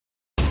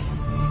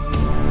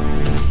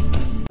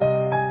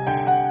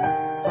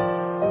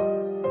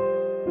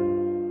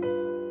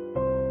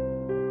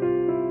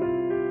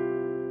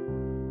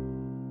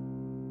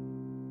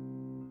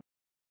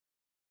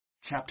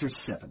Chapter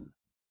 7.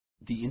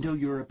 The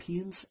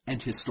Indo-Europeans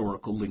and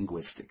Historical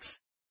Linguistics.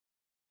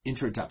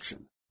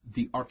 Introduction.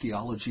 The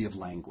Archaeology of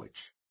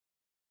Language.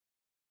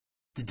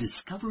 The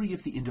discovery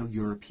of the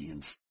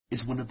Indo-Europeans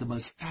is one of the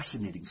most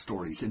fascinating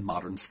stories in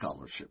modern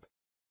scholarship.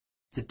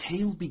 The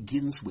tale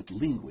begins with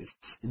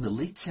linguists in the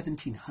late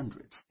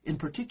 1700s, in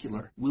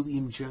particular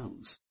William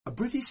Jones, a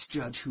British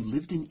judge who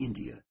lived in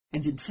India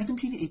and in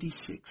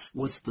 1786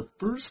 was the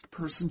first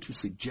person to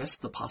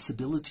suggest the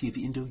possibility of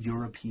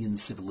Indo-European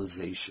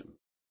civilization.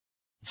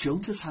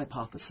 Jones's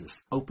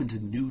hypothesis opened a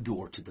new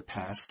door to the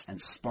past and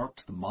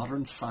sparked the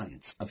modern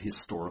science of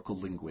historical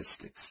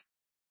linguistics.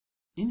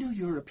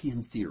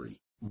 Indo-European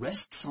theory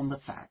rests on the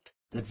fact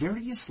that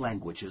various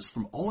languages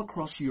from all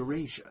across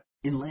Eurasia,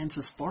 in lands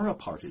as far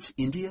apart as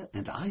India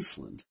and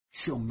Iceland,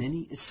 show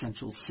many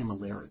essential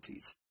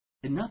similarities,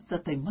 enough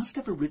that they must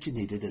have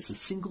originated as a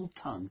single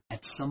tongue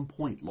at some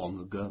point long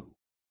ago.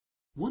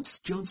 Once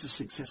Jones's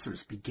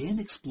successors began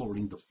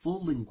exploring the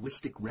full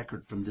linguistic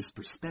record from this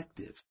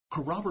perspective,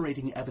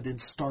 corroborating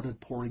evidence started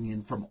pouring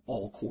in from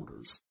all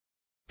quarters.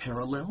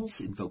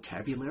 Parallels in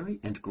vocabulary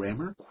and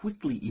grammar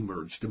quickly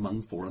emerged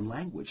among foreign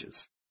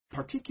languages,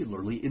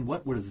 particularly in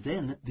what were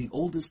then the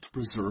oldest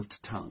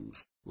preserved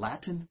tongues,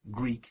 Latin,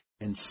 Greek,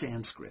 and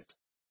Sanskrit.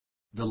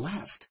 The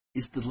last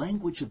is the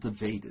language of the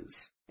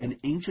Vedas, an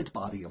ancient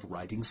body of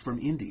writings from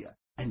India,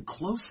 and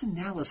close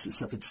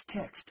analysis of its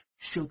text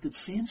showed that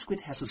Sanskrit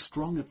has a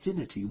strong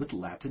affinity with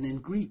Latin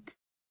and Greek.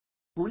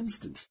 For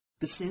instance,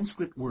 the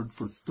Sanskrit word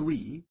for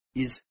three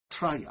is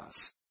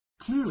trayas,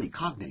 clearly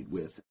cognate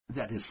with,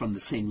 that is from the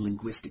same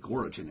linguistic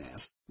origin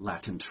as,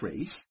 Latin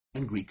trace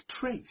and Greek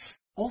trace,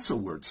 also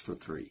words for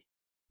three.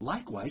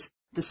 Likewise,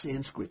 the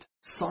Sanskrit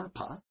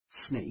sarpa,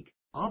 snake,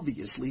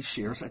 obviously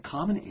shares a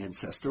common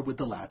ancestor with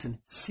the Latin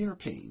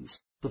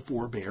serpens, the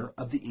forebear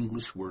of the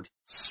English word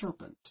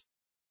serpent.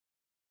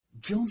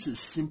 Jones's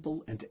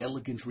simple and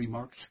elegant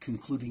remarks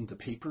concluding the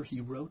paper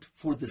he wrote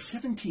for the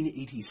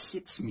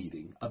 1786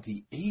 meeting of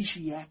the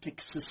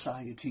Asiatic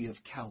Society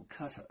of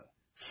Calcutta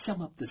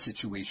sum up the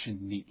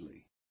situation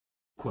neatly.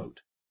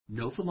 Quote,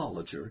 "No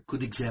philologer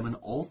could examine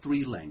all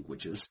three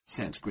languages,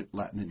 Sanskrit,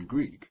 Latin, and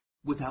Greek,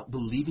 without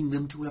believing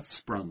them to have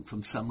sprung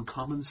from some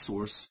common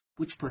source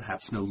which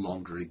perhaps no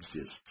longer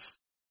exists."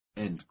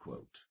 End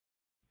quote.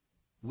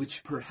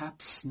 Which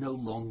perhaps no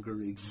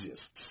longer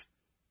exists.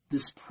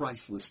 This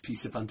priceless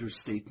piece of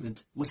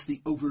understatement was the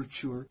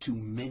overture to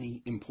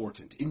many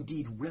important,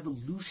 indeed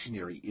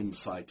revolutionary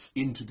insights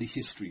into the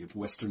history of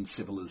Western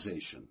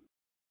civilization.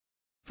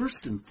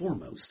 First and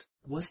foremost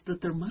was that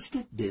there must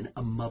have been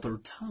a mother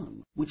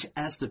tongue, which,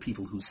 as the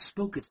people who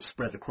spoke it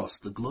spread across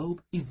the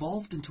globe,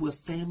 evolved into a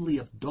family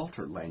of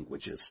daughter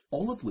languages,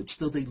 all of which,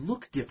 though they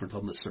look different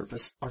on the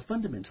surface, are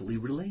fundamentally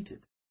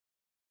related.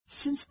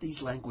 Since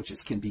these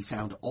languages can be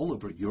found all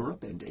over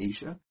Europe and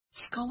Asia,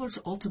 scholars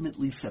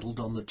ultimately settled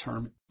on the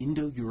term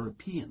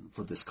Indo-European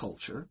for this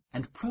culture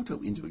and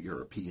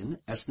Proto-Indo-European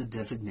as the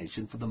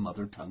designation for the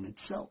mother tongue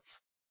itself.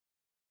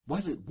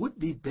 While it would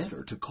be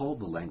better to call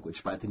the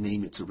language by the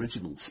name its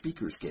original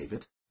speakers gave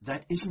it,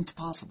 that isn't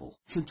possible,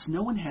 since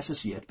no one has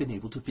as yet been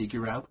able to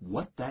figure out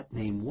what that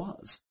name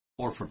was,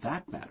 or for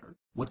that matter,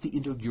 what the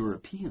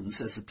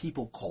Indo-Europeans as a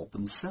people called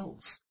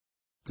themselves.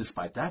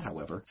 Despite that,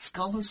 however,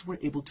 scholars were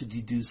able to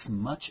deduce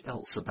much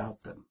else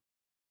about them.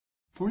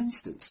 For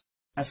instance,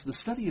 as the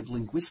study of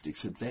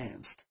linguistics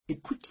advanced,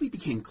 it quickly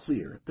became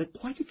clear that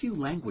quite a few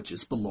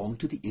languages belong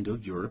to the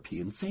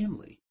Indo-European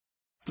family.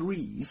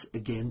 Threes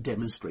again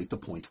demonstrate the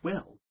point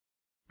well.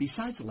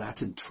 Besides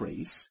Latin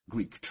trace,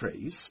 Greek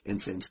trace, and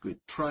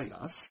Sanskrit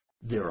trias,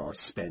 there are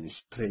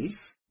Spanish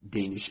trace,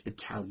 Danish,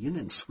 Italian,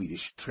 and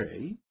Swedish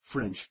tre,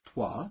 French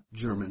trois,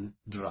 German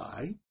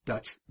drei,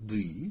 Dutch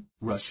drie,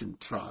 Russian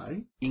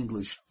tri,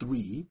 English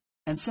three,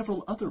 and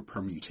several other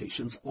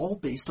permutations, all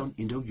based on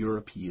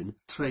Indo-European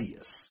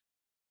treis.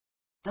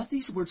 That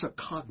these words are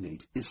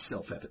cognate is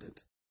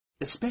self-evident,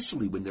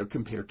 especially when they're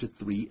compared to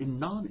three in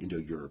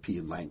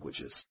non-Indo-European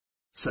languages,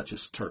 such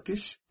as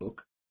Turkish,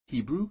 uk,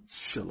 Hebrew,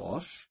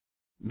 shalosh,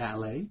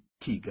 Malay,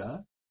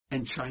 tiga,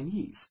 and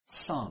Chinese,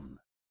 san.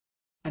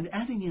 And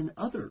adding in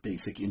other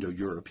basic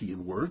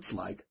Indo-European words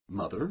like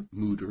mother,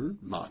 mutter,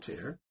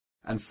 mater,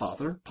 and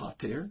father,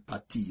 pater,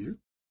 patir,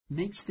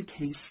 makes the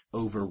case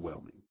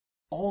overwhelming.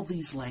 All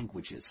these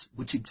languages,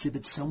 which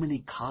exhibit so many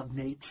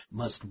cognates,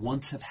 must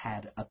once have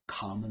had a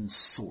common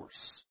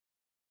source.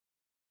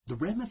 The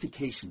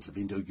ramifications of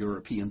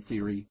Indo-European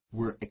theory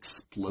were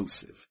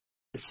explosive,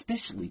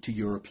 especially to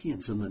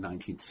Europeans in the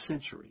 19th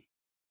century.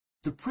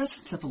 The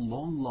presence of a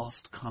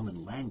long-lost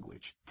common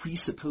language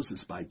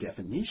presupposes by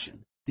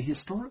definition the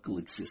historical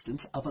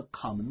existence of a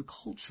common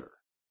culture.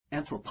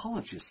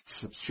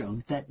 Anthropologists have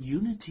shown that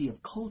unity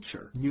of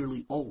culture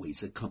nearly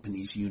always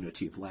accompanies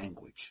unity of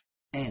language.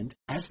 And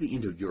as the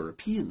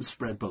Indo-Europeans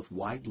spread both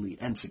widely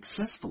and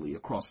successfully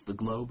across the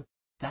globe,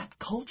 that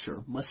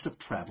culture must have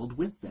traveled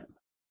with them.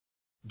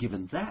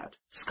 Given that,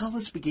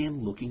 scholars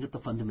began looking at the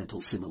fundamental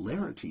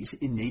similarities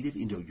in native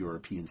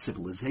Indo-European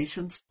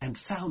civilizations and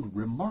found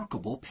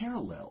remarkable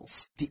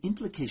parallels, the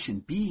implication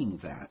being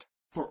that,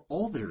 For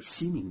all their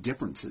seeming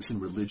differences in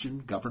religion,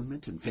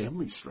 government, and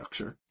family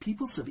structure,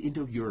 peoples of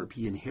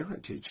Indo-European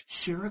heritage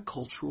share a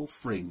cultural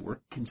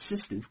framework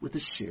consistent with a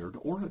shared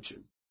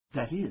origin.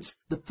 That is,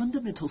 the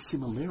fundamental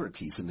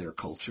similarities in their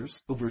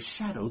cultures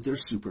overshadow their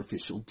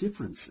superficial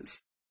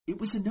differences. It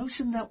was a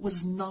notion that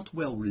was not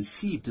well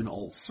received in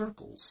all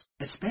circles,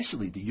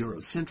 especially the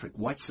Eurocentric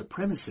white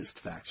supremacist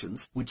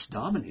factions which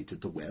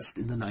dominated the West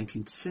in the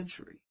 19th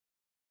century.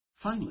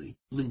 Finally,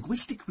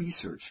 linguistic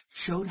research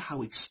showed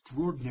how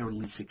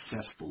extraordinarily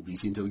successful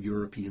these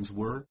Indo-Europeans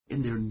were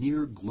in their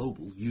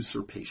near-global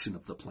usurpation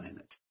of the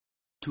planet.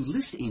 To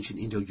list ancient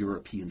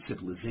Indo-European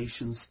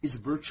civilizations is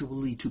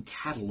virtually to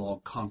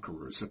catalog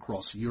conquerors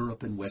across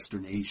Europe and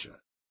Western Asia.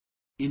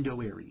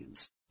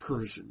 Indo-Aryans,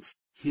 Persians,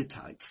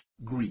 Hittites,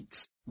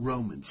 Greeks,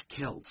 Romans,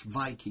 Celts,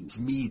 Vikings,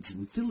 Medes,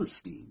 and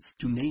Philistines,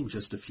 to name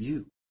just a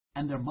few.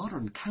 And their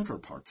modern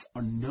counterparts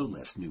are no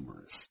less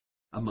numerous.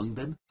 Among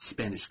them,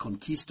 Spanish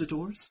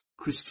conquistadors,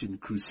 Christian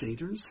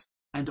crusaders,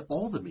 and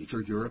all the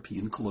major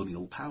European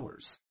colonial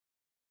powers.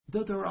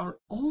 Though there are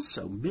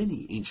also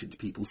many ancient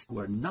peoples who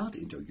are not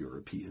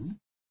Indo-European,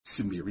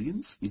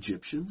 Sumerians,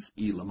 Egyptians,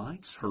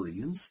 Elamites,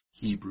 Hurrians,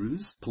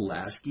 Hebrews,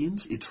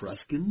 Pelasgians,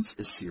 Etruscans,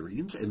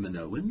 Assyrians, and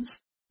Minoans,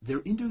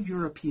 their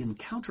Indo-European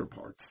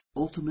counterparts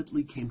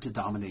ultimately came to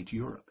dominate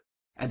Europe,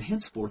 and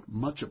henceforth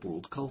much of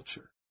world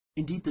culture.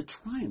 Indeed, the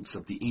triumphs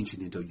of the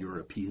ancient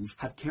Indo-Europeans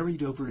have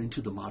carried over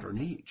into the modern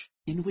age,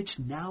 in which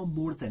now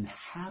more than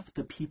half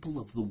the people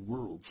of the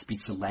world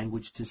speaks a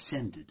language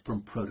descended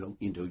from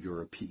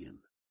Proto-Indo-European.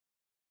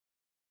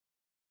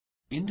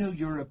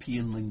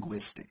 Indo-European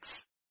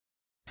linguistics.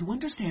 To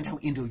understand how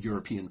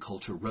Indo-European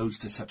culture rose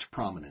to such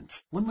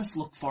prominence, one must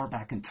look far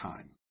back in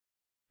time.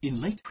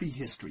 In late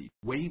prehistory,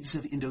 waves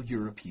of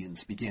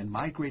Indo-Europeans began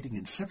migrating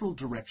in several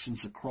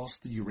directions across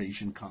the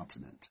Eurasian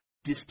continent,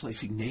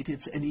 displacing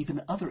natives and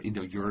even other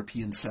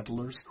Indo-European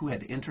settlers who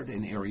had entered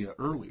an area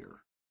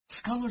earlier.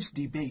 Scholars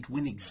debate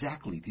when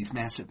exactly these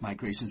massive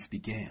migrations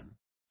began.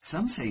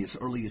 Some say as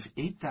early as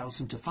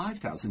 8,000 to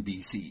 5,000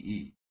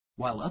 BCE,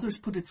 while others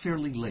put it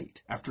fairly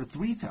late, after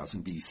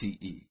 3,000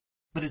 BCE.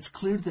 But it's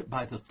clear that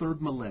by the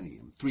third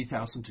millennium,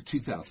 3,000 to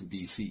 2,000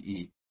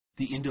 BCE,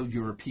 the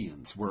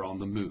Indo-Europeans were on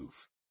the move.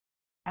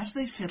 As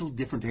they settled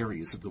different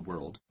areas of the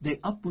world, they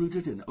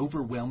uprooted and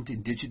overwhelmed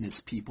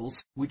indigenous peoples,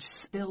 which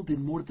spelled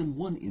in more than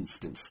one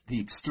instance the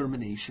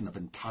extermination of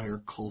entire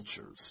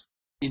cultures.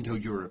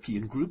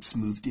 Indo-European groups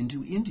moved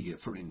into India,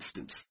 for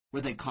instance,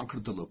 where they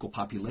conquered the local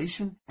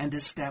population and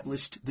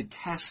established the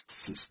caste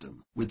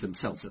system, with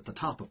themselves at the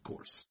top, of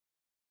course.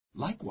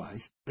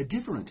 Likewise, a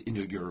different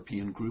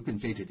Indo-European group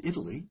invaded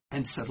Italy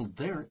and settled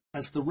there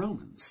as the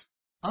Romans.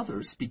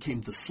 Others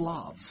became the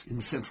Slavs in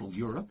Central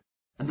Europe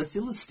and the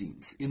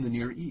Philistines in the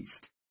Near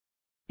East.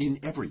 In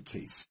every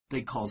case,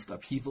 they caused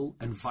upheaval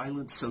and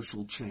violent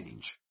social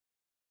change.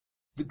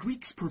 The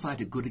Greeks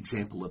provide a good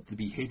example of the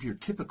behavior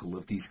typical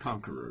of these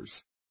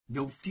conquerors.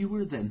 No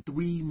fewer than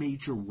 3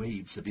 major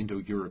waves of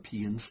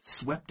Indo-Europeans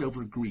swept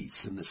over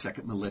Greece in the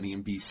 2nd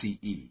millennium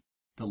BCE,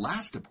 the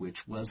last of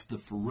which was the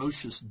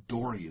ferocious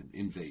Dorian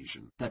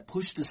invasion that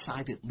pushed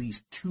aside at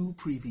least 2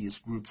 previous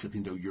groups of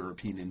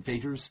Indo-European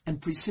invaders and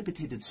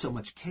precipitated so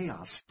much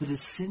chaos that a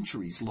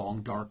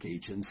centuries-long Dark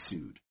Age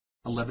ensued,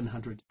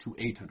 1100 to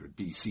 800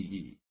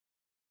 BCE.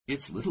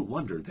 It's little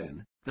wonder,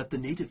 then, that the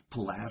native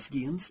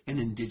Pelasgians and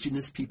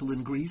indigenous people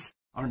in Greece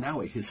are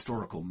now a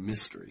historical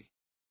mystery.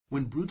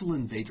 When brutal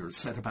invaders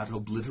set about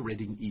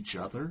obliterating each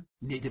other,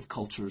 native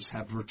cultures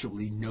have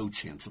virtually no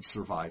chance of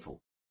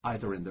survival,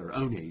 either in their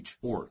own age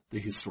or the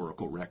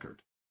historical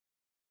record.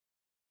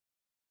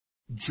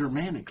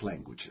 Germanic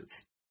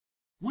languages.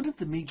 One of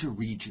the major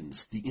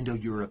regions the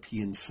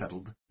Indo-Europeans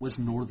settled was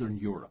Northern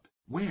Europe,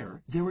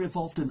 where there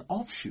evolved an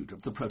offshoot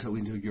of the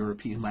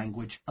Proto-Indo-European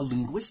language, a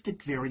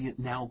linguistic variant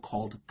now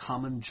called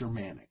Common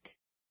Germanic.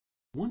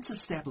 Once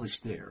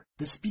established there,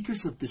 the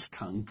speakers of this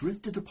tongue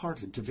drifted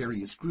apart into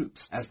various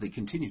groups as they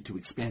continued to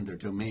expand their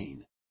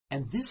domain.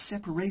 And this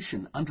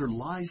separation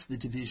underlies the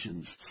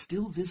divisions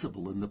still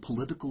visible in the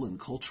political and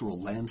cultural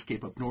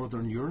landscape of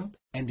Northern Europe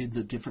and in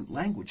the different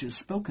languages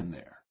spoken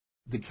there.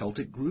 The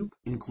Celtic group,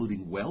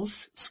 including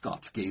Welsh,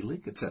 Scots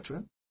Gaelic,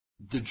 etc.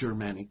 The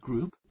Germanic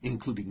group,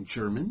 including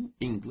German,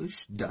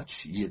 English,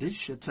 Dutch,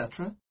 Yiddish,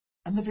 etc.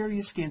 And the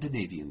various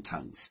Scandinavian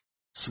tongues,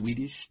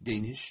 Swedish,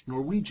 Danish,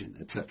 Norwegian,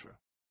 etc.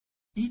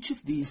 Each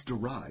of these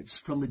derives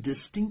from a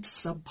distinct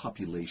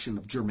subpopulation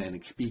of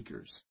Germanic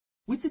speakers.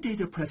 With the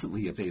data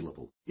presently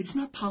available, it's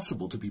not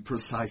possible to be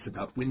precise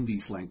about when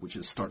these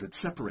languages started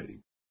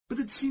separating, but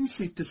it seems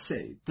safe to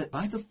say that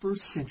by the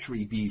 1st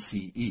century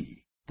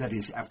BCE, that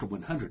is after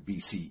 100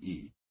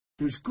 BCE,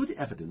 there's good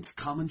evidence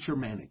Common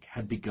Germanic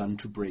had begun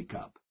to break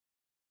up.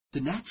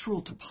 The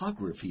natural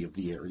topography of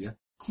the area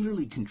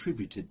clearly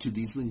contributed to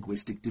these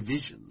linguistic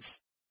divisions.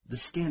 The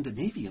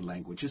Scandinavian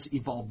languages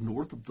evolved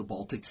north of the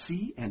Baltic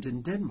Sea and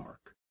in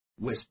Denmark.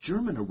 West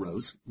German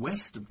arose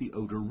west of the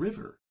Oder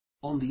River.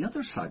 On the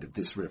other side of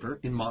this river,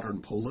 in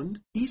modern Poland,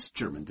 East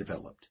German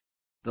developed.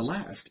 The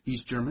last,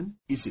 East German,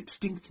 is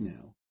extinct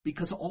now,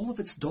 because all of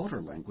its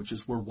daughter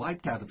languages were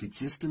wiped out of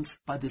existence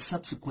by the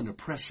subsequent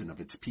oppression of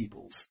its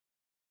peoples.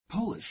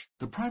 Polish,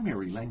 the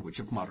primary language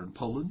of modern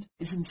Poland,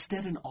 is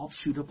instead an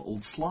offshoot of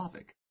Old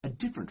Slavic, a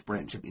different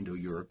branch of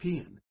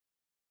Indo-European.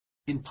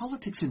 In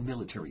politics and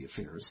military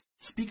affairs,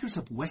 speakers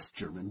of West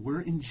German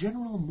were in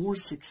general more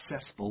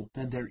successful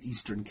than their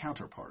Eastern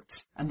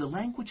counterparts, and the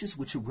languages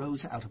which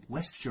arose out of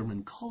West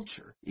German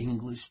culture,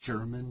 English,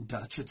 German,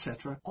 Dutch,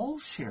 etc., all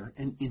share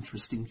an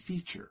interesting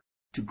feature.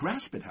 To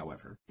grasp it,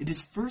 however, it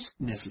is first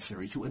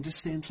necessary to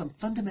understand some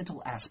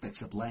fundamental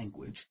aspects of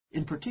language,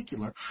 in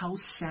particular how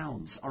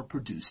sounds are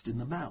produced in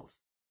the mouth.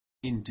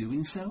 In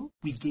doing so,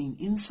 we gain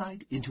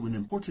insight into an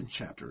important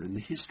chapter in the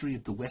history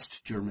of the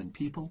West German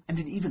people and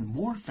an even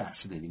more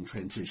fascinating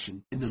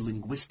transition in the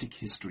linguistic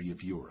history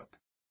of Europe.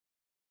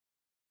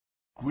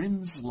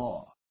 Grimm's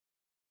Law.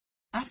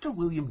 After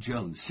William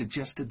Jones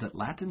suggested that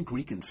Latin,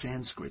 Greek, and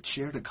Sanskrit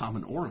shared a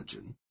common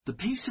origin, the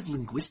pace of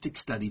linguistic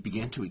study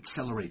began to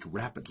accelerate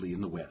rapidly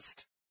in the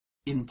West.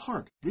 In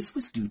part, this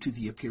was due to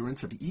the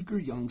appearance of eager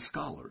young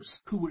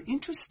scholars who were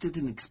interested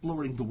in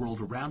exploring the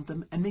world around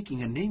them and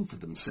making a name for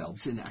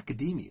themselves in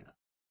academia.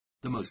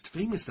 The most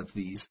famous of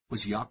these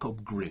was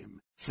Jakob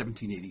Grimm,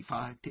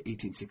 1785 to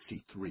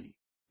 1863,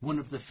 one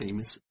of the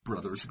famous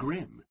Brothers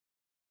Grimm.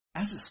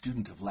 As a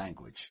student of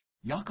language,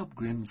 Jakob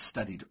Grimm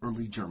studied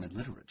early German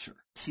literature,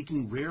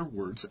 seeking rare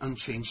words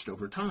unchanged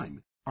over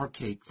time,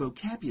 archaic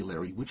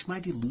vocabulary which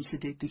might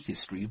elucidate the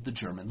history of the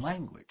German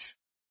language.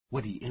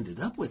 What he ended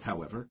up with,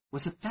 however,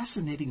 was a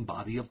fascinating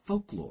body of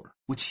folklore,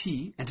 which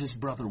he and his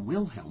brother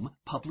Wilhelm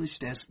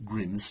published as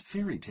Grimm's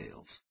Fairy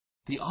Tales.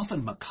 The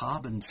often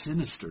macabre and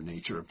sinister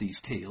nature of these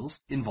tales,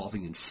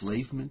 involving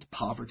enslavement,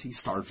 poverty,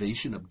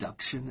 starvation,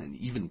 abduction, and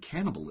even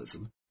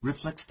cannibalism,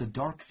 reflects the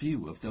dark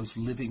view of those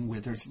living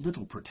where there's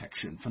little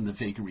protection from the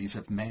vagaries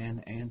of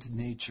man and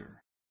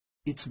nature.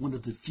 It's one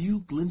of the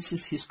few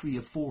glimpses history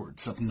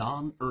affords of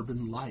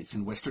non-urban life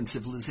in Western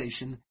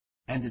civilization,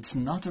 and it's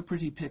not a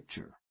pretty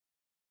picture.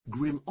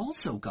 Grimm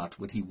also got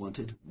what he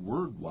wanted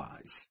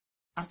word-wise.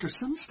 After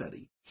some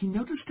study, he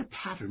noticed a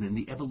pattern in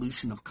the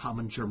evolution of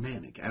Common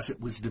Germanic as it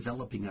was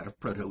developing out of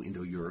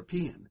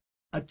Proto-Indo-European,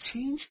 a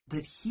change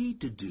that he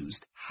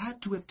deduced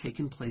had to have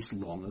taken place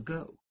long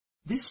ago.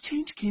 This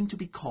change came to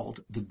be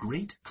called the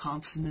Great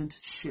Consonant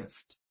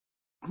Shift.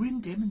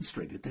 Grimm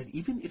demonstrated that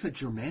even if a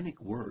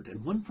Germanic word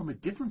and one from a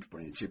different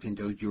branch of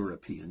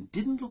Indo-European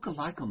didn't look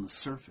alike on the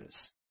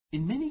surface,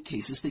 in many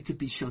cases they could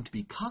be shown to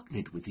be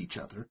cognate with each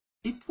other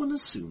if one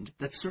assumed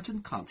that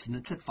certain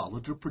consonants had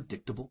followed a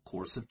predictable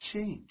course of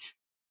change.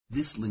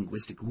 This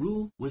linguistic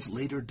rule was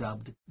later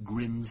dubbed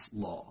Grimm's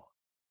Law.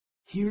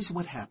 Here's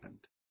what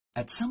happened.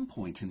 At some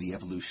point in the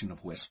evolution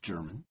of West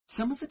German,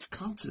 some of its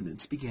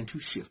consonants began to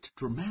shift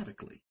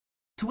dramatically.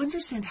 To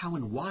understand how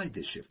and why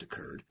this shift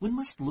occurred, one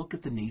must look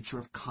at the nature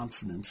of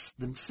consonants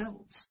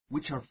themselves,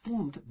 which are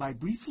formed by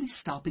briefly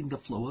stopping the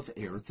flow of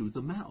air through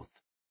the mouth.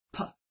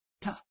 P,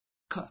 ta,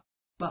 k,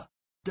 b,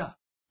 d,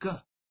 g.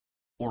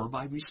 Or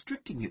by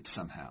restricting it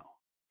somehow.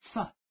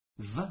 Th,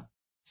 v,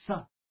 th,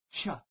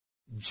 ch,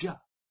 j.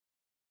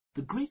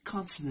 The great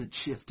consonant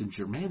shift in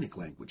Germanic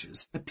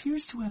languages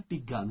appears to have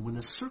begun when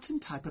a certain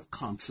type of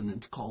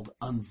consonant called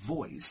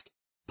unvoiced,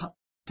 p,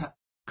 t,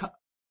 k,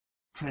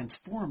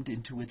 transformed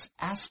into its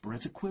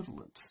aspirate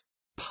equivalents,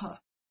 p,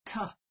 t,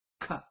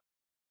 k.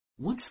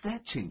 Once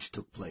that change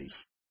took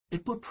place,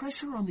 it put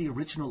pressure on the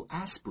original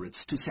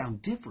aspirates to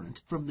sound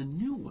different from the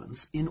new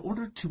ones in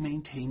order to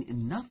maintain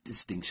enough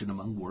distinction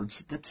among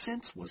words that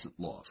sense wasn't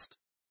lost.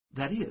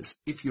 That is,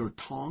 if your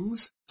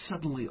tongs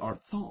suddenly are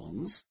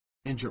thongs,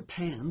 and your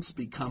pans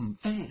become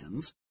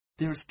fans,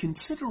 there's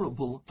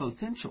considerable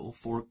potential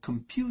for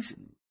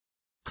confusion.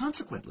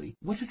 Consequently,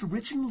 what had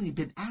originally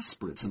been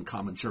aspirates in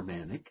Common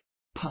Germanic,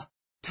 p,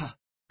 t,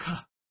 k,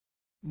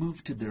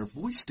 moved to their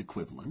voiced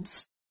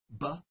equivalents,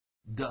 b,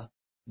 d,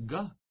 g.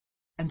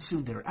 And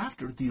soon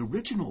thereafter, the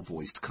original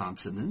voiced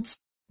consonants,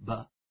 b,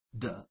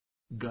 d,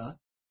 g,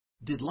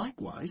 did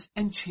likewise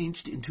and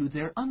changed into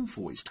their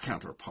unvoiced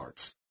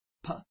counterparts,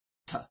 p,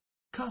 t,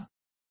 k,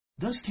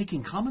 thus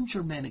taking Common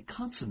Germanic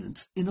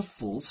consonants in a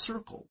full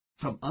circle,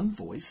 from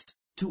unvoiced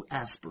to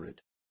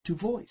aspirate to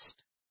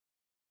voiced.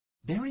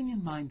 Bearing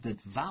in mind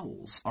that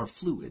vowels are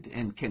fluid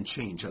and can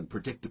change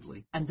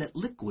unpredictably, and that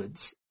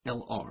liquids,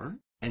 LR,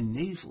 and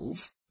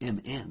nasals,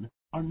 MN,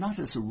 are not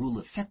as a rule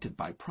affected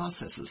by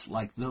processes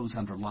like those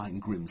underlying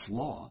Grimm's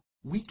Law,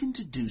 we can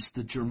deduce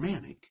the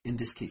Germanic, in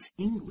this case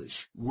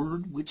English,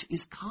 word which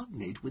is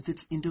cognate with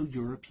its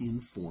Indo-European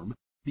form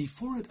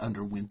before it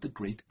underwent the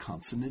great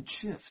consonant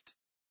shift.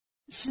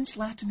 Since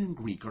Latin and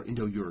Greek are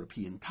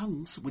Indo-European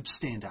tongues which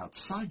stand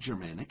outside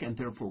Germanic and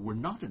therefore were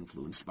not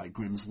influenced by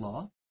Grimm's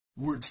Law,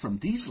 words from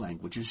these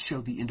languages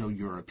show the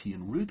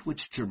Indo-European root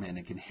which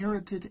Germanic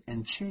inherited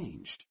and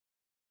changed.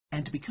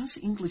 And because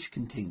English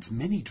contains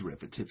many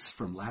derivatives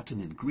from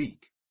Latin and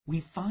Greek, we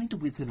find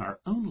within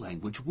our own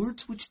language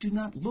words which do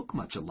not look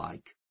much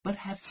alike, but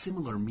have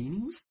similar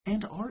meanings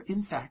and are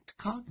in fact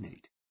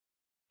cognate.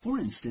 For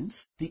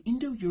instance, the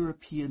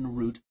Indo-European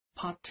root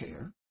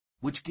pater,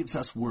 which gives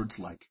us words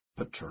like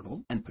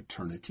paternal and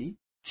paternity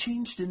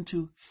changed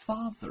into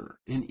father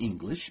in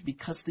English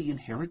because the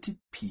inherited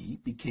P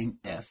became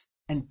F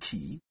and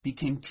T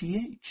became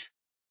TH.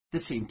 The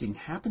same thing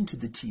happened to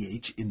the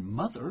TH in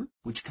mother,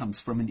 which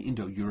comes from an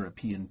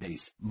Indo-European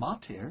base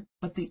mater,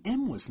 but the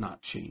M was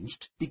not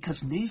changed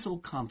because nasal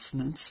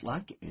consonants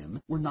like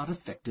M were not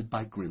affected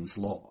by Grimm's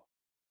law.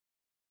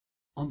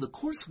 On the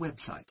course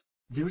website,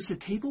 there is a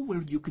table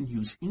where you can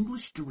use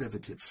English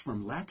derivatives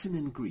from Latin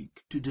and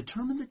Greek to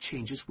determine the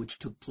changes which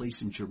took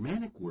place in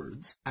Germanic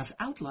words as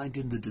outlined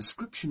in the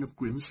description of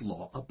Grimm's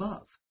law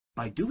above.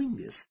 By doing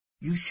this,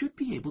 you should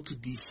be able to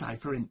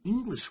decipher an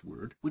English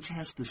word which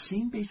has the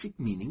same basic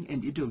meaning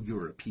and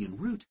Indo-European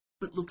root,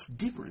 but looks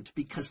different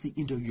because the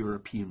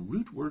Indo-European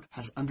root word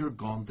has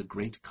undergone the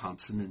great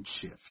consonant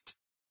shift.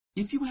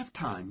 If you have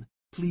time,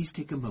 please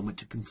take a moment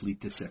to complete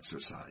this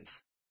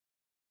exercise.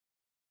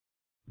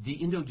 The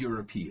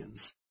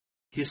Indo-Europeans,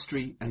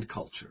 History and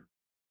Culture.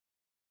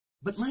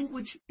 But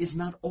language is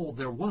not all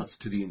there was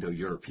to the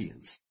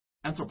Indo-Europeans.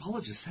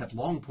 Anthropologists have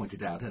long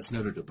pointed out, as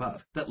noted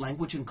above, that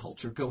language and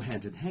culture go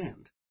hand in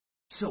hand.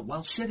 So,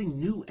 while shedding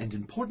new and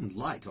important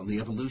light on the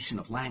evolution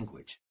of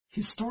language,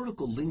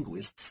 historical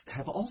linguists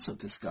have also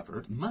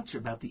discovered much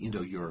about the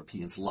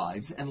Indo-Europeans'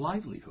 lives and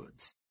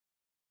livelihoods.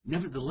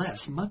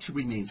 Nevertheless, much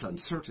remains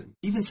uncertain,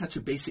 even such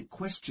a basic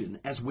question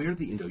as where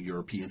the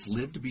Indo-Europeans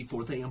lived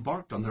before they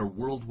embarked on their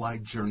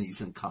worldwide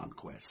journeys and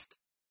conquest.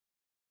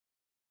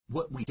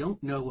 What we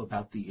don't know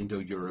about the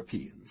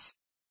Indo-Europeans.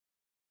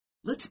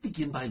 Let's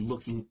begin by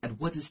looking at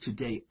what is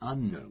today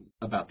unknown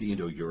about the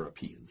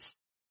Indo-Europeans.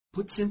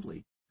 Put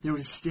simply, there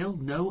is still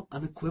no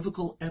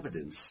unequivocal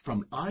evidence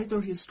from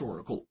either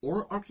historical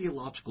or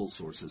archaeological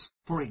sources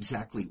for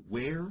exactly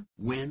where,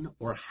 when,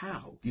 or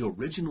how the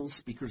original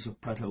speakers of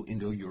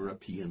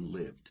Proto-Indo-European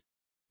lived.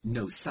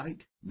 No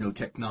site, no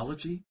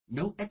technology,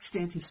 no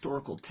extant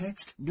historical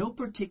text, no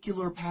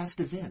particular past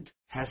event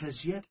has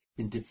as yet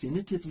been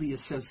definitively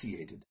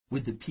associated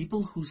with the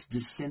people whose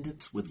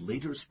descendants would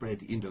later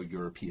spread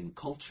Indo-European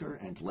culture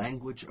and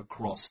language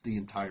across the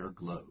entire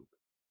globe.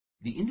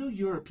 The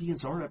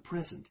Indo-Europeans are at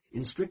present,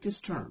 in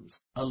strictest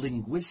terms, a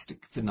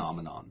linguistic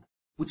phenomenon,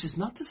 which is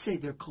not to say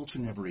their culture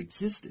never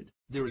existed.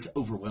 There is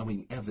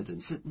overwhelming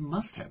evidence it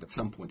must have at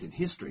some point in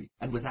history,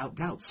 and without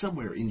doubt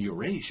somewhere in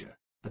Eurasia,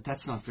 but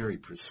that's not very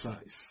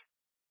precise.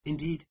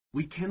 Indeed,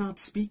 we cannot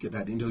speak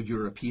about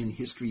Indo-European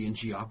history and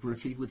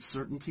geography with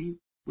certainty,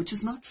 which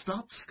has not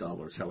stopped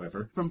scholars,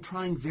 however, from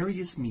trying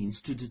various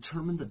means to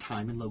determine the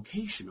time and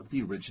location of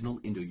the original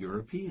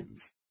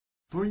Indo-Europeans.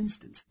 For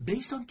instance,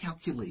 based on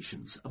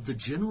calculations of the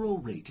general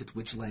rate at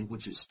which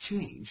languages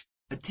change,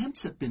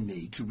 attempts have been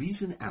made to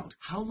reason out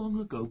how long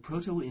ago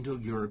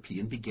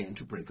Proto-Indo-European began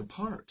to break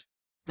apart.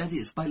 That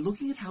is, by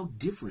looking at how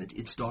different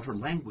its daughter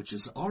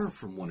languages are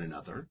from one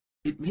another,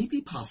 it may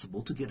be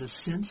possible to get a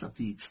sense of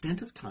the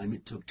extent of time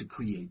it took to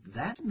create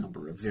that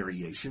number of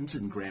variations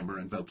in grammar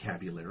and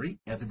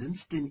vocabulary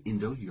evidenced in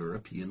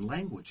Indo-European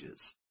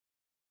languages.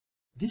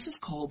 This is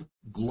called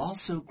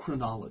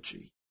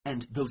glossochronology.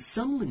 And though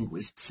some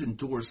linguists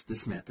endorse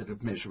this method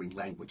of measuring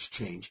language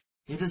change,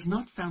 it has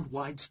not found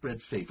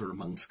widespread favor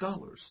among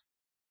scholars.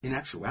 In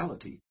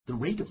actuality, the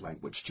rate of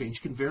language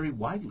change can vary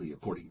widely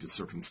according to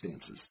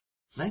circumstances.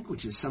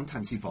 Languages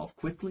sometimes evolve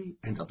quickly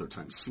and other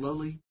times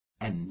slowly,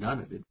 and none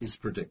of it is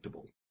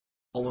predictable.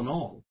 All in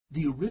all,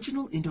 the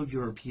original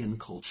Indo-European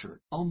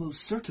culture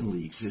almost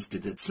certainly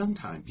existed at some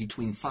time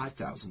between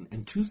 5000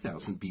 and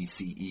 2000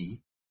 BCE,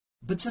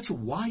 but such a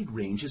wide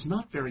range is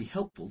not very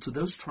helpful to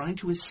those trying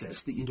to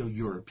assess the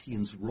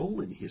Indo-Europeans' role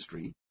in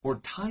history or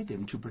tie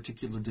them to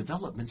particular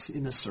developments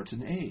in a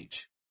certain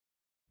age.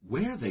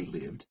 Where they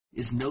lived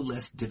is no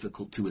less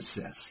difficult to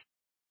assess.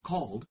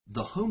 Called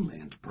the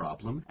homeland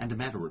problem and a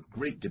matter of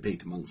great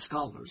debate among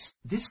scholars,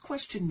 this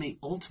question may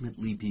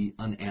ultimately be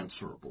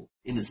unanswerable,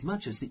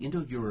 inasmuch as the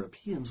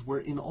Indo-Europeans were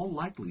in all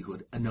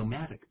likelihood a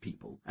nomadic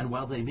people, and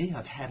while they may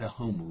have had a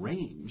home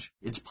range,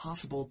 it's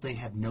possible they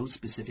had no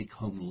specific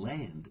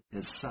homeland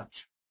as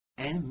such.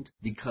 And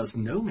because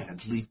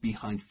nomads leave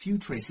behind few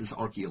traces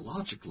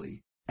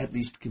archaeologically, at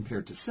least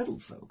compared to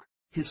settled folk,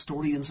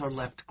 historians are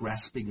left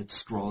grasping at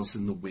straws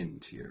in the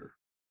wind here.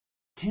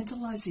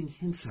 Tantalizing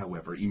hints,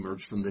 however,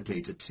 emerge from the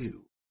data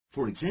too.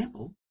 For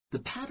example, the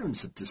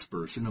patterns of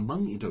dispersion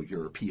among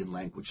Indo-European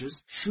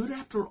languages should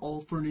after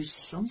all furnish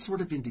some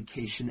sort of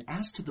indication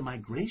as to the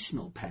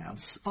migrational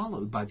paths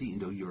followed by the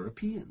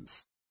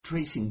Indo-Europeans.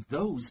 Tracing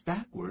those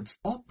backwards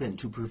ought then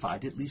to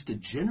provide at least a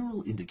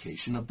general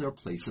indication of their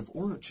place of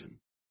origin.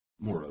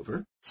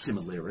 Moreover,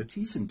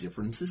 similarities and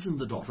differences in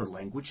the daughter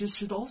languages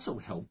should also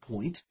help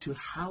point to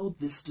how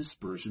this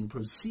dispersion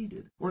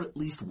proceeded, or at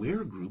least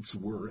where groups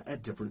were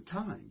at different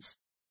times.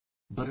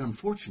 But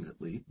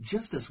unfortunately,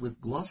 just as with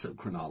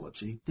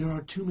glossochronology, there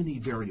are too many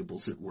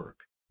variables at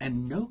work,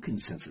 and no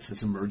consensus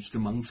has emerged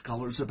among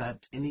scholars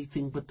about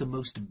anything but the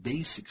most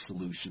basic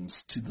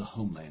solutions to the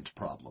homeland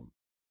problem.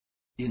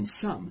 In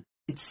sum,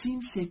 it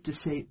seems safe to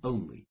say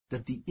only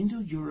that the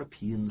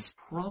Indo-Europeans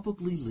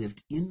probably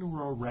lived in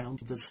or around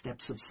the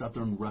steppes of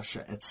southern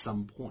Russia at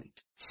some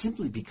point,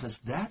 simply because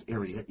that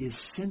area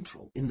is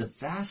central in the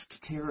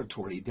vast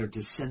territory their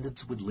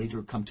descendants would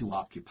later come to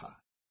occupy.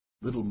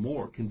 Little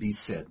more can be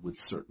said with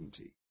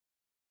certainty.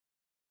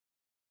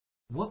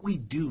 What we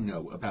do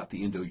know about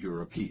the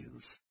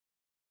Indo-Europeans.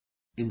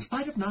 In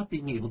spite of not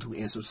being able to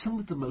answer some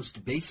of the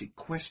most basic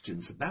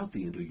questions about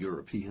the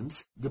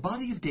Indo-Europeans, the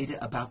body of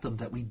data about them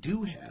that we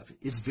do have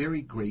is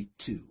very great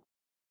too.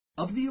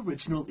 Of the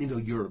original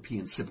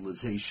Indo-European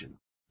civilization,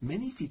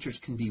 many features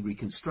can be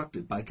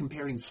reconstructed by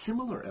comparing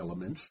similar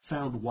elements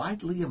found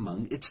widely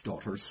among its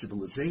daughter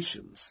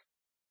civilizations.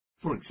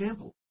 For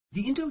example,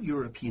 the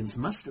Indo-Europeans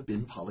must have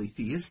been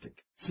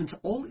polytheistic, since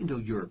all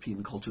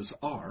Indo-European cultures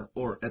are,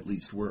 or at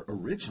least were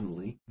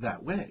originally,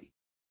 that way.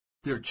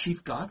 Their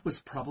chief god was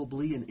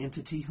probably an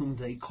entity whom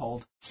they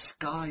called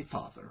Sky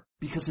Father,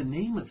 because a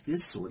name of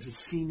this sort is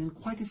seen in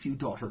quite a few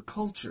daughter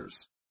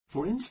cultures.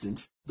 For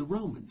instance, the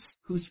Romans,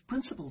 whose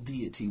principal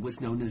deity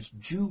was known as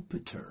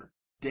Jupiter,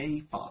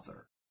 Day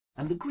Father,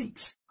 and the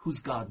Greeks, whose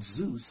god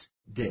Zeus,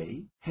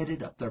 Day,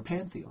 headed up their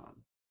pantheon.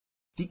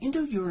 The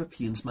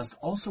Indo-Europeans must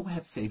also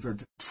have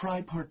favored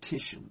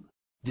tripartition,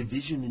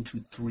 division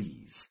into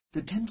threes,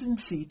 the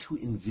tendency to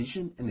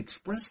envision and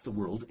express the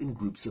world in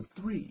groups of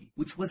three,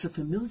 which was a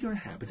familiar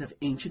habit of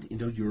ancient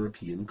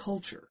Indo-European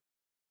culture.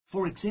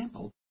 For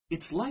example,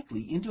 it's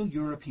likely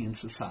Indo-European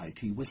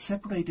society was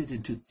separated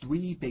into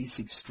three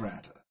basic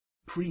strata: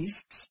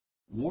 priests,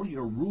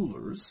 warrior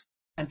rulers,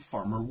 and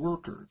farmer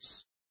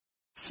workers.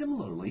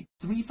 Similarly,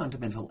 three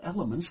fundamental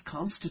elements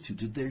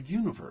constituted their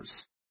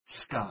universe: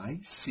 sky,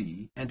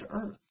 sea, and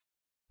earth.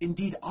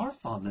 Indeed, our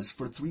fondness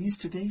for threes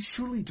today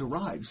surely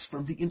derives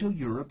from the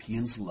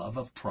Indo-Europeans' love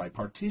of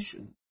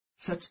tripartition,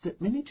 such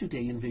that many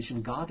today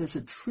envision God as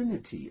a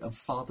trinity of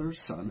Father,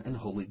 Son, and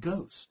Holy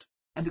Ghost,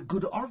 and a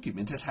good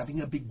argument as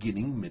having a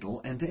beginning, middle,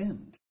 and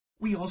end.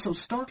 We also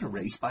start a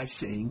race by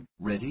saying,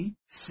 ready,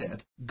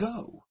 set,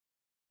 go.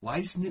 Why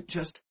isn't it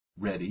just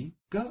ready,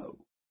 go?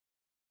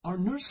 Our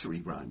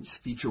nursery rhymes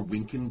feature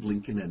winkin',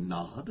 blinkin', and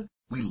nod.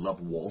 We love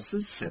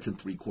waltzes set in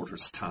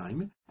 3/4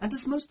 time, and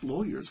as most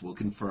lawyers will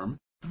confirm,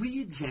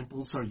 3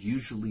 examples are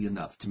usually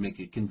enough to make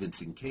a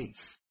convincing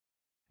case.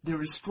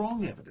 There is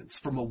strong evidence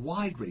from a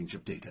wide range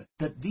of data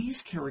that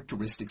these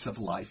characteristics of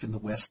life in the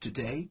West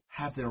today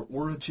have their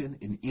origin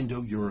in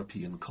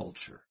Indo-European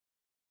culture.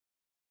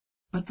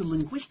 But the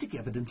linguistic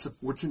evidence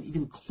affords an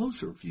even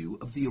closer view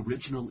of the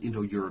original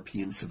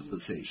Indo-European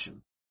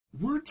civilization.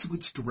 Words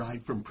which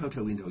derive from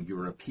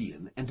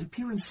Proto-Indo-European and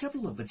appear in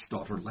several of its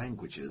daughter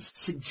languages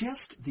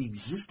suggest the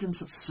existence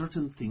of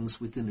certain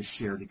things within a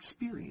shared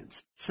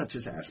experience, such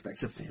as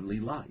aspects of family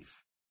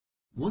life.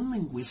 One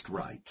linguist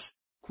writes,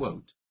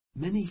 quote,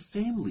 "Many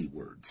family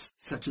words,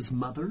 such as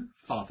mother,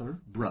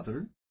 father,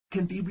 brother,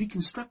 can be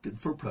reconstructed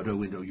for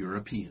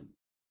Proto-Indo-European.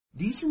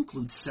 These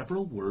include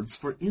several words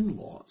for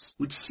in-laws,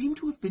 which seem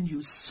to have been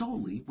used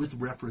solely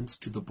with reference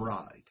to the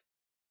bride.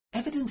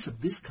 Evidence of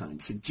this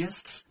kind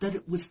suggests that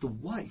it was the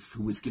wife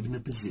who was given a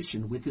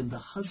position within the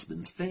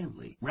husband's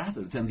family,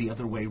 rather than the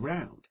other way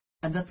round,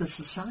 and that the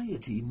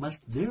society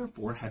must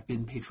therefore have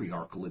been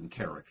patriarchal in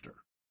character."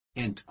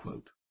 End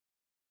quote.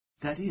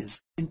 That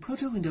is, in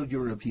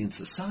Proto-Indo-European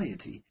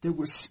society, there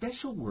were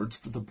special words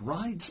for the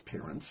bride's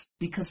parents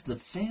because the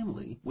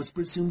family was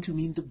presumed to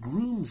mean the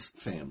groom's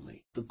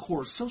family, the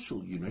core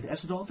social unit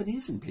as it often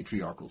is in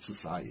patriarchal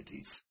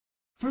societies.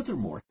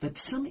 Furthermore, that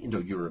some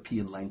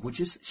Indo-European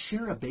languages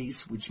share a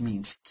base which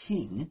means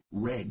king,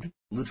 reg,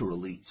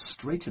 literally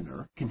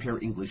straightener, compare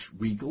English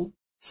regal,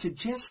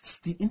 suggests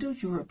the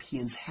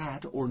Indo-Europeans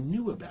had or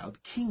knew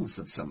about kings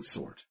of some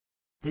sort.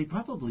 They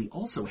probably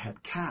also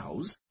had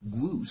cows,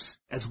 glus,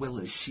 as well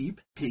as sheep,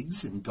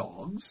 pigs, and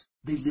dogs.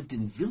 They lived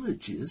in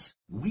villages,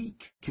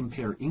 weak,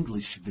 compare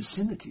English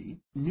vicinity,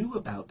 knew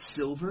about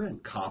silver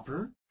and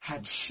copper,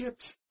 had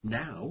ships,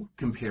 now,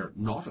 compare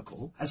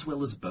nautical, as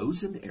well as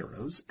bows and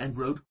arrows, and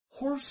rode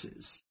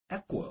horses,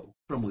 equo,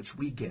 from which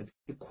we get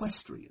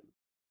equestrian.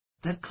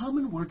 That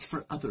common words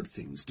for other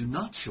things do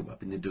not show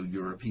up in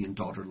Indo-European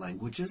daughter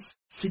languages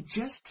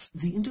suggests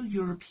the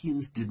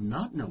Indo-Europeans did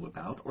not know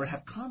about or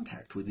have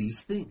contact with these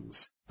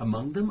things.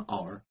 Among them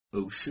are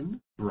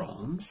ocean,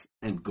 bronze,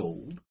 and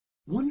gold.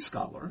 One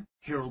scholar,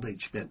 Harold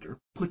H.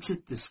 Bender, puts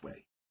it this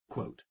way,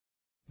 quote,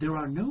 "There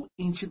are no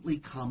anciently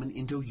common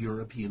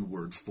Indo-European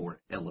words for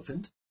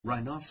elephant,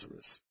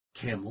 rhinoceros,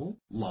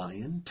 camel,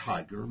 lion,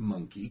 tiger,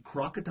 monkey,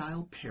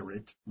 crocodile,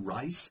 parrot,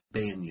 rice,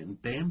 banyan,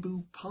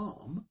 bamboo,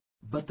 palm,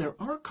 but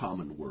there are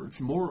common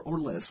words more or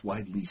less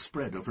widely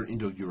spread over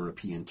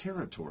Indo-European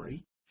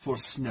territory for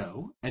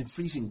snow and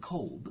freezing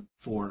cold,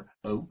 for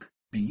oak,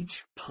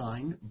 beech,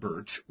 pine,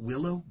 birch,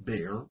 willow,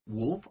 bear,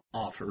 wolf,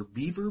 otter,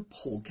 beaver,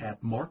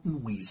 polecat,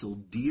 marten, weasel,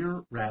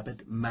 deer,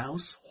 rabbit,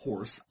 mouse,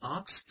 horse,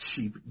 ox,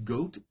 sheep,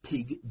 goat,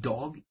 pig,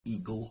 dog,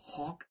 eagle,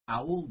 hawk,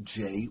 owl,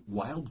 jay,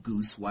 wild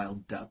goose,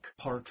 wild duck,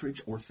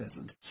 partridge or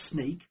pheasant,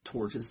 snake,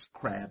 tortoise,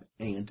 crab,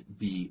 ant,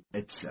 bee,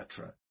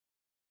 etc."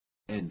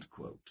 End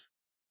quote.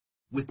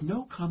 With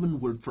no common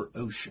word for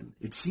ocean,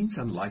 it seems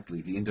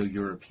unlikely the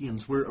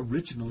Indo-Europeans were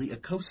originally a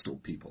coastal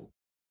people.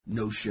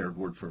 No shared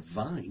word for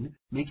vine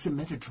makes a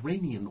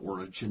Mediterranean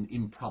origin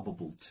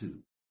improbable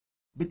too.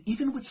 But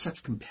even with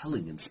such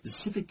compelling and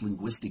specific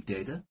linguistic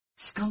data,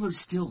 scholars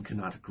still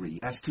cannot agree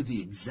as to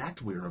the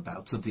exact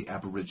whereabouts of the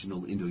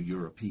aboriginal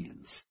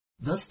Indo-Europeans.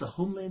 Thus, the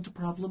homeland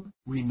problem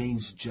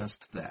remains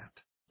just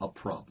that, a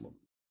problem.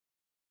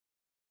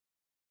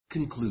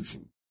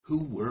 Conclusion.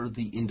 Who were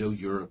the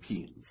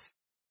Indo-Europeans?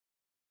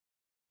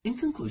 In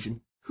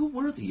conclusion, who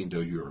were the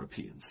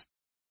Indo-Europeans?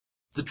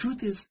 The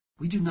truth is,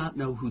 we do not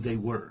know who they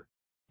were,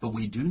 but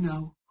we do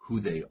know who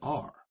they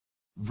are.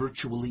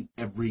 Virtually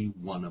every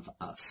one of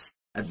us,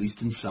 at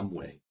least in some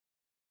way.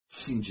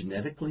 Seen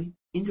genetically,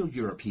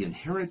 Indo-European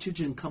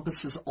heritage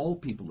encompasses all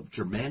people of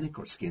Germanic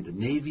or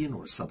Scandinavian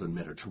or Southern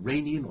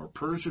Mediterranean or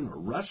Persian or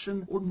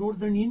Russian or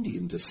Northern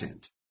Indian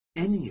descent,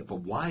 any of a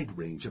wide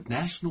range of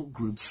national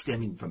groups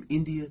stemming from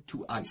India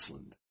to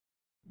Iceland.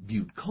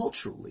 Viewed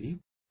culturally,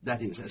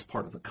 that is, as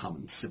part of a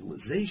common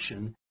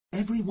civilization,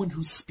 everyone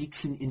who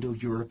speaks an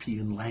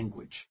Indo-European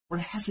language or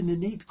has an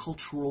innate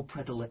cultural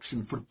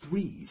predilection for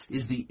threes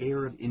is the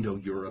heir of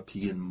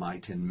Indo-European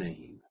might and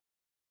main.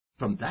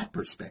 From that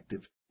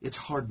perspective, it's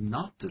hard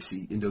not to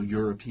see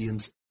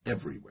Indo-Europeans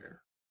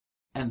everywhere.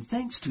 And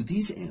thanks to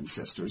these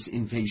ancestors'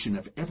 invasion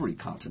of every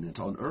continent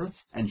on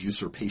Earth and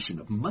usurpation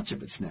of much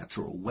of its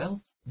natural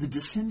wealth, the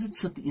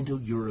descendants of the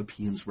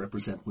Indo-Europeans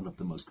represent one of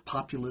the most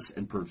populous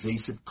and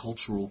pervasive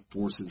cultural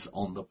forces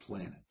on the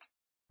planet.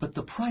 But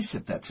the price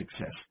of that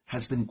success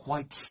has been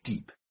quite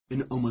steep,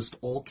 in almost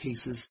all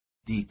cases,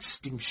 the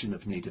extinction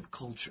of native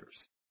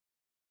cultures.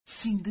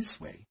 Seen this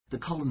way, the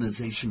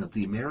colonization of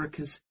the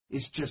Americas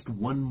is just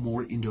one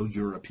more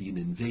Indo-European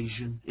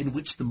invasion in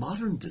which the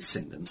modern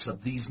descendants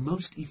of these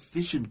most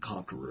efficient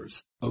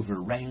conquerors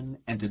overran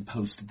and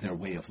imposed their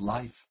way of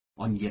life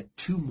on yet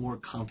two more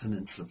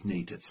continents of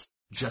natives,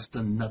 just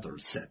another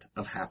set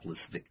of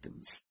hapless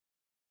victims.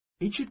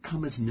 It should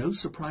come as no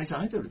surprise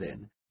either,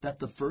 then, that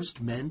the first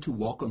men to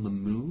walk on the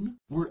moon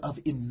were of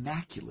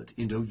immaculate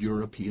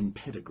Indo-European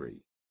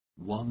pedigree.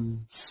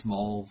 One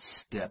small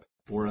step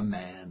for a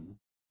man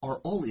are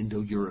all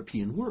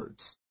Indo-European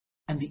words.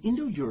 And the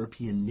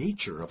Indo-European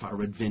nature of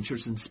our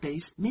adventures in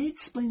space may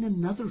explain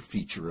another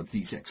feature of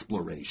these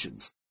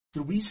explorations,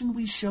 the reason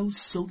we show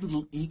so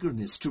little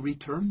eagerness to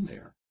return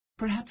there.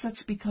 Perhaps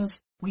that's because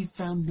we've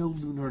found no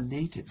lunar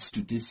natives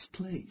to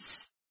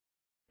displace.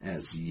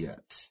 As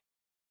yet.